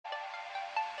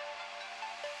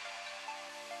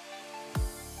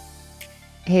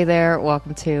Hey there,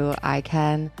 welcome to I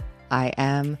Can, I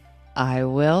Am, I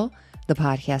Will, the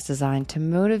podcast designed to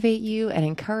motivate you and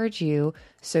encourage you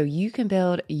so you can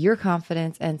build your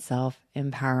confidence and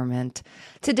self-empowerment.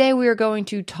 Today we are going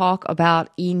to talk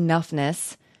about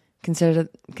enoughness. Consider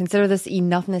this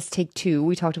enoughness take two.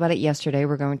 We talked about it yesterday.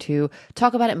 We're going to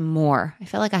talk about it more. I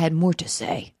felt like I had more to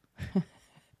say.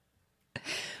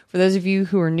 For those of you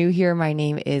who are new here, my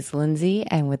name is Lindsay,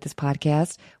 and with this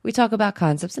podcast, we talk about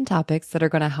concepts and topics that are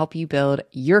going to help you build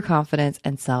your confidence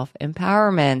and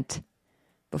self-empowerment.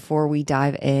 Before we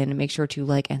dive in, make sure to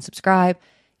like and subscribe.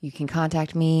 You can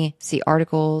contact me, see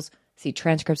articles, see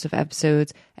transcripts of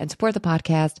episodes, and support the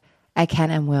podcast at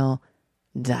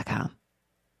canandwill.com.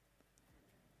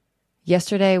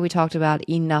 Yesterday, we talked about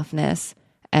enoughness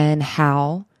and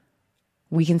how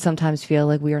we can sometimes feel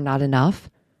like we are not enough.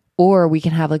 Or we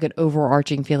can have like an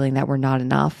overarching feeling that we're not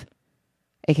enough.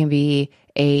 It can be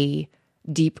a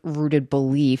deep-rooted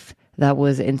belief that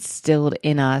was instilled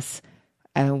in us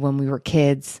when we were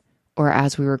kids or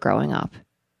as we were growing up.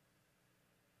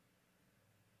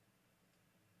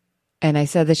 And I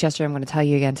said this yesterday, I'm going to tell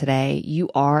you again today. You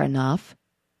are enough.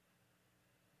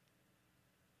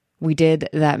 We did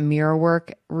that mirror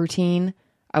work routine.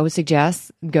 I would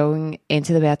suggest going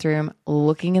into the bathroom,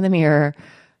 looking in the mirror,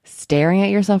 staring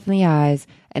at yourself in the eyes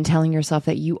and telling yourself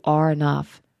that you are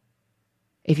enough.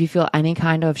 If you feel any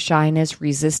kind of shyness,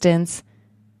 resistance,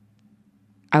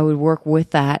 I would work with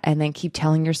that and then keep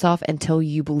telling yourself until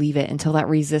you believe it, until that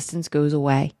resistance goes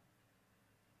away.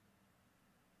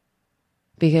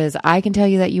 Because I can tell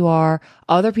you that you are,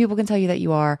 other people can tell you that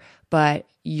you are, but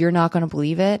you're not going to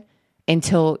believe it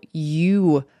until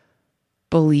you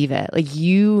believe it. Like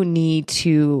you need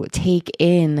to take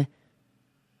in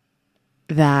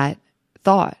that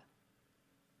thought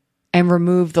and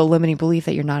remove the limiting belief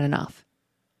that you're not enough.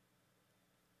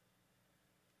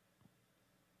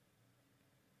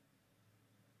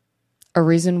 A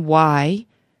reason why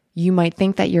you might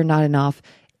think that you're not enough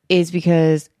is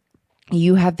because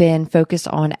you have been focused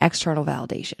on external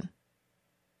validation.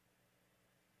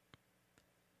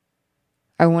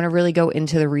 I want to really go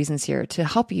into the reasons here to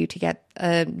help you to get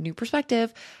a new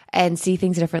perspective and see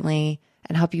things differently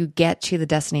and help you get to the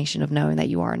destination of knowing that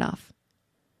you are enough.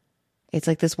 It's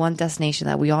like this one destination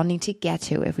that we all need to get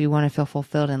to if we want to feel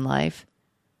fulfilled in life.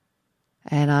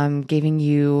 And I'm giving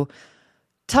you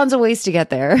tons of ways to get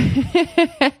there.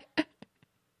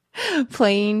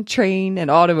 Plane, train, and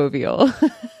automobile.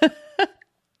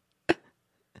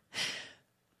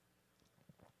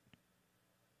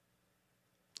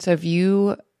 So if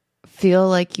you feel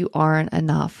like you aren't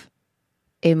enough,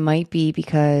 it might be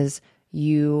because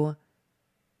you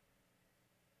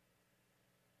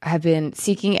have been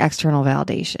seeking external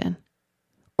validation.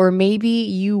 Or maybe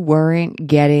you weren't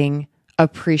getting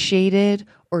appreciated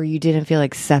or you didn't feel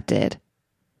accepted.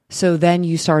 So then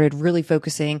you started really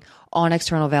focusing on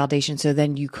external validation so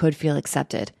then you could feel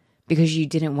accepted because you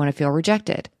didn't want to feel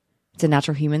rejected. It's a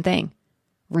natural human thing.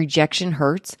 Rejection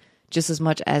hurts just as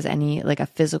much as any like a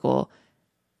physical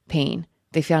pain.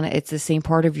 They found it's the same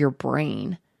part of your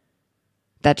brain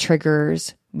that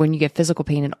triggers when you get physical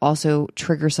pain, and also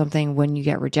triggers something when you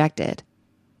get rejected.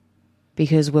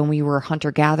 Because when we were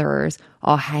hunter-gatherers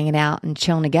all hanging out and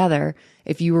chilling together,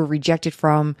 if you were rejected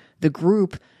from the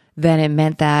group, then it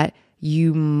meant that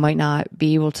you might not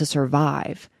be able to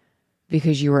survive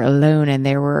because you were alone and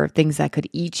there were things that could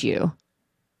eat you.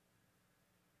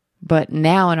 But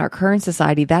now in our current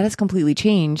society, that has completely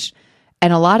changed.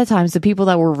 And a lot of times the people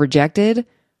that were rejected,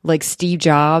 like Steve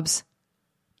Jobs,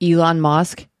 Elon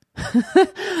Musk,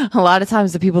 a lot of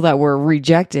times the people that were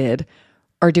rejected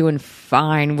are doing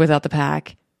fine without the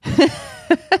pack.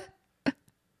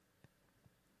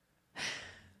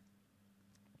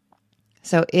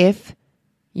 So if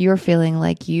you're feeling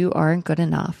like you aren't good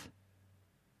enough,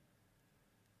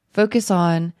 focus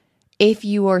on if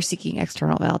you are seeking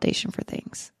external validation for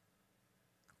things.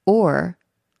 Or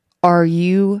are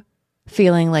you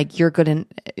feeling like you're good and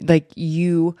like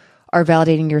you are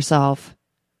validating yourself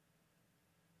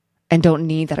and don't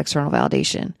need that external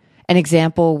validation? An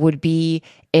example would be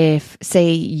if,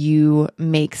 say, you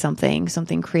make something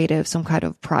creative, some kind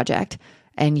of project,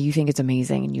 and you think it's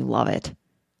amazing and you love it,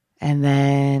 and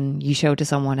then you show it to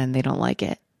someone and they don't like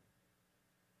it.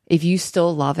 If you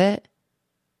still love it,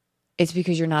 it's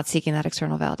because you're not seeking that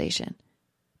external validation.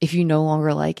 If you no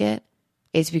longer like it,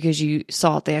 it's because you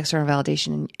sought the external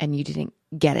validation and you didn't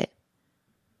get it.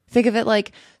 Think of it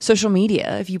like social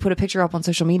media. If you put a picture up on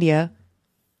social media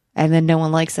and then no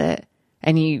one likes it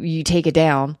and you take it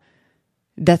down,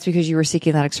 that's because you were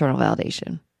seeking that external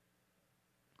validation.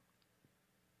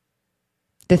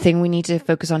 The thing we need to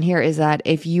focus on here is that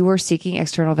if you are seeking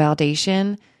external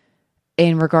validation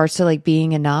in regards to like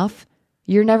being enough,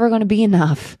 you're never going to be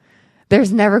enough.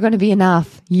 There's never going to be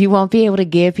enough. You won't be able to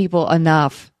give people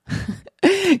enough.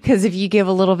 Because if you give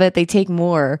a little bit, they take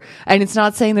more. And it's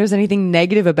not saying there's anything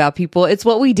negative about people. It's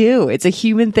what we do. It's a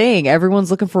human thing.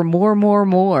 Everyone's looking for more, more,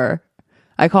 more.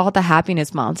 I call it the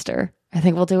happiness monster. I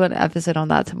think we'll do an episode on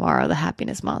that tomorrow. The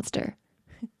happiness monster.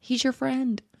 He's your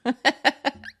friend.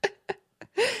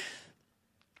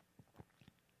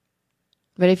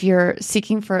 But if you're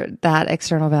seeking for that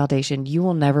external validation, you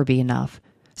will never be enough.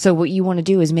 So what you want to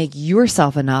do is make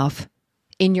yourself enough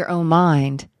in your own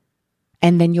mind,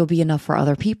 and then you'll be enough for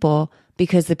other people,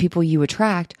 because the people you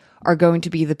attract are going to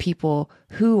be the people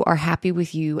who are happy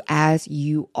with you as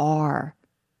you are.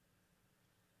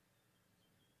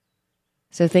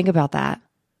 So think about that.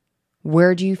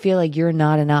 Where do you feel like you're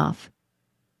not enough?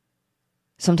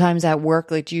 Sometimes at work,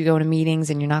 like you go into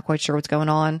meetings and you're not quite sure what's going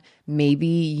on. Maybe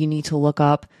you need to look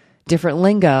up different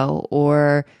lingo,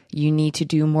 or you need to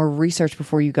do more research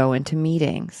before you go into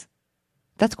meetings.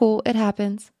 That's cool. It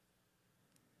happens.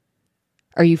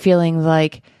 Are you feeling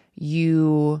like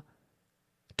you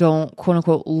don't, quote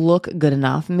unquote, look good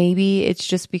enough? Maybe it's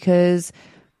just because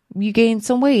you gained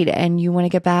some weight and you want to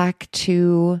get back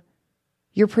to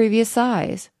your previous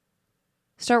size.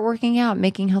 Start working out,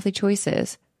 making healthy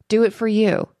choices. Do it for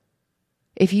you.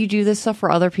 If you do this stuff for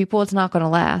other people, it's not going to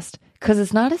last, because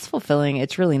it's not as fulfilling.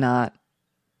 It's really not.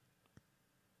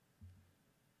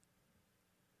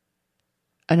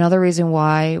 Another reason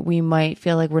why we might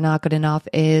feel like we're not good enough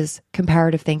is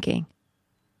comparative thinking.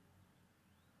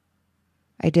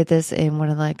 I did this in one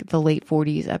of like the late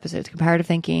 40s episodes. Comparative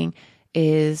thinking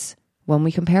is when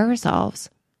we compare ourselves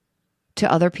to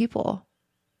other people.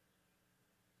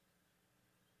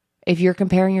 If you're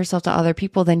comparing yourself to other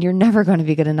people, then you're never going to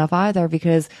be good enough either,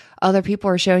 because other people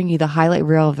are showing you the highlight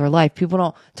reel of their life. People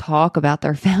don't talk about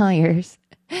their failures.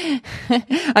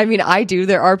 I mean, I do.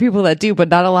 There are people that do, but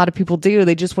not a lot of people do.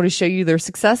 They just want to show you their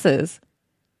successes.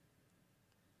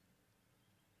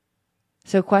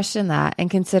 So question that and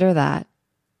consider that.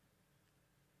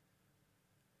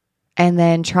 And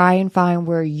then try and find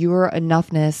where your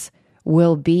enoughness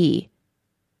will be.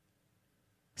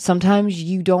 Sometimes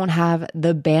you don't have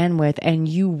the bandwidth, and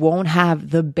you won't have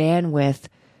the bandwidth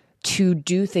to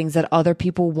do things that other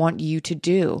people want you to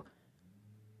do.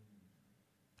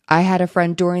 I had a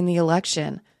friend during the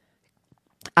election.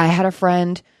 I had a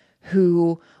friend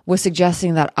who was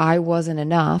suggesting that I wasn't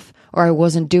enough, or I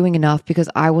wasn't doing enough because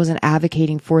I wasn't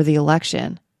advocating for the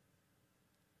election.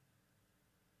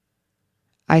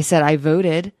 I said I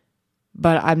voted,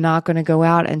 but I'm not going to go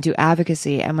out and do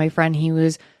advocacy. And my friend, he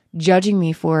was judging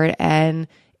me for it, and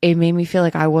it made me feel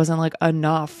like I wasn't like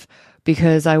enough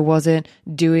because I wasn't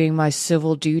doing my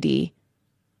civil duty.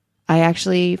 I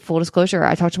actually, full disclosure,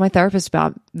 I talked to my therapist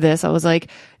about this. I was like,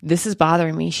 this is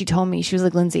bothering me. She told me, she was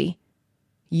like, Lindsay,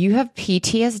 you have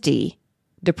PTSD,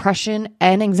 depression,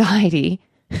 and anxiety.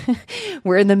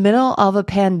 We're in the middle of a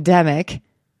pandemic.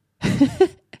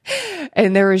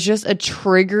 And there was just a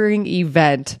triggering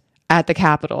event at the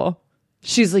Capitol.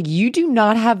 She's like, you do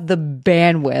not have the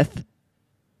bandwidth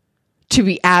to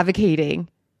be advocating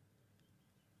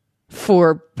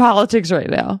for politics right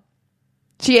now.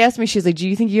 She asked me, she's like, do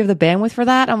you think you have the bandwidth for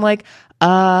that? I'm like,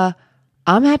 I'm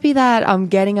happy that I'm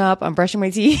getting up, I'm brushing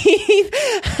my teeth,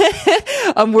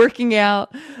 I'm working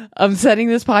out, I'm setting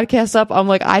this podcast up. I'm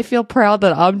like, I feel proud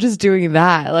that I'm just doing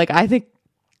that. Like, I think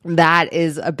that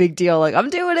is a big deal. Like, I'm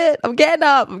doing it. I'm getting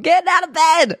up. I'm getting out of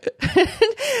bed.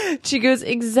 She goes,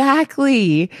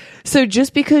 exactly. So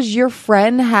just because your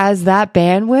friend has that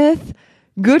bandwidth,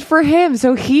 good for him.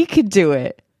 So he could do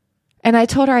it. And I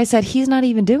told her, I said, he's not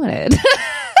even doing it. She's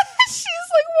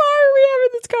like, why are we having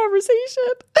this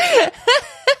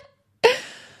conversation?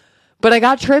 But I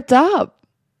got tripped up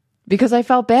because I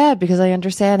felt bad, because I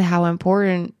understand how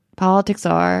important politics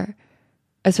are,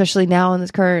 especially now in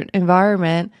this current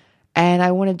environment. And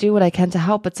I want to do what I can to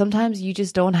help, but sometimes you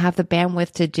just don't have the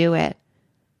bandwidth to do it.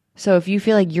 So if you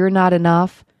feel like you're not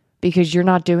enough because you're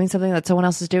not doing something that someone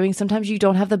else is doing, sometimes you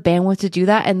don't have the bandwidth to do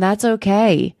that, and that's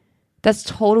okay. That's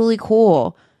totally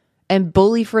cool. And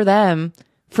bully for them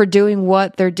for doing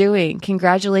what they're doing.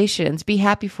 Congratulations. Be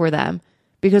happy for them.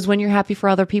 Because when you're happy for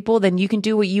other people, then you can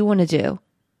do what you want to do.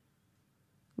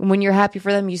 When you're happy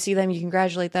for them, you see them, you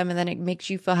congratulate them, and then it makes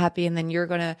you feel happy, and then you're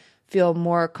going to feel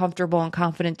more comfortable and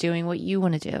confident doing what you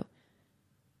want to do.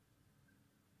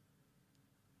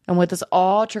 And what this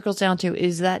all trickles down to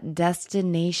is that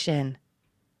destination,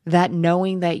 that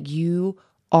knowing that you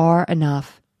are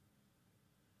enough.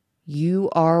 You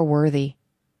are worthy.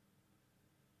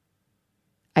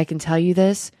 I can tell you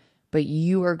this, but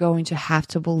you are going to have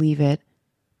to believe it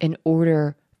in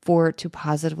order for it to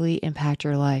positively impact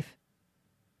your life.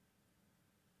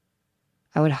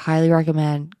 I would highly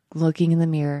recommend looking in the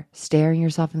mirror, staring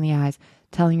yourself in the eyes,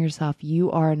 telling yourself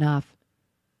you are enough.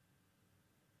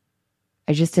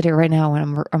 I just did it right now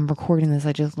when I'm recording this.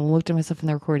 I just looked at myself in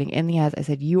the recording in the eyes. I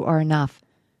said, you are enough.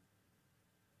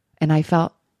 And I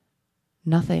felt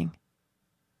nothing,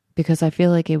 because I feel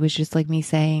like it was just like me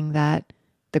saying that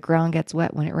the ground gets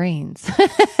wet when it rains.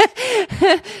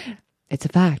 It's a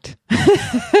fact.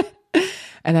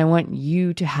 And I want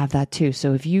you to have that too.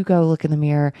 So if you go look in the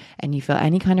mirror and you feel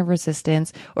any kind of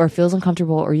resistance or it feels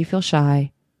uncomfortable or you feel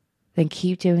shy, then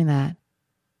keep doing that.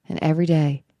 And every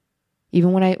day,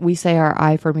 even when we say our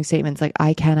I affirming statements like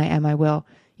I can, I am, I will,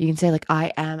 you can say like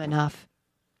I am enough.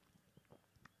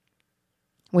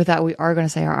 With that, we are going to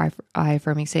say our I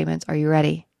affirming statements. Are you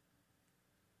ready?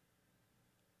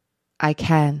 I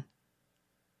can.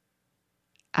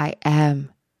 I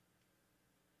am.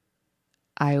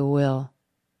 I will.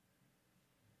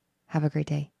 Have a great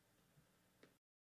day.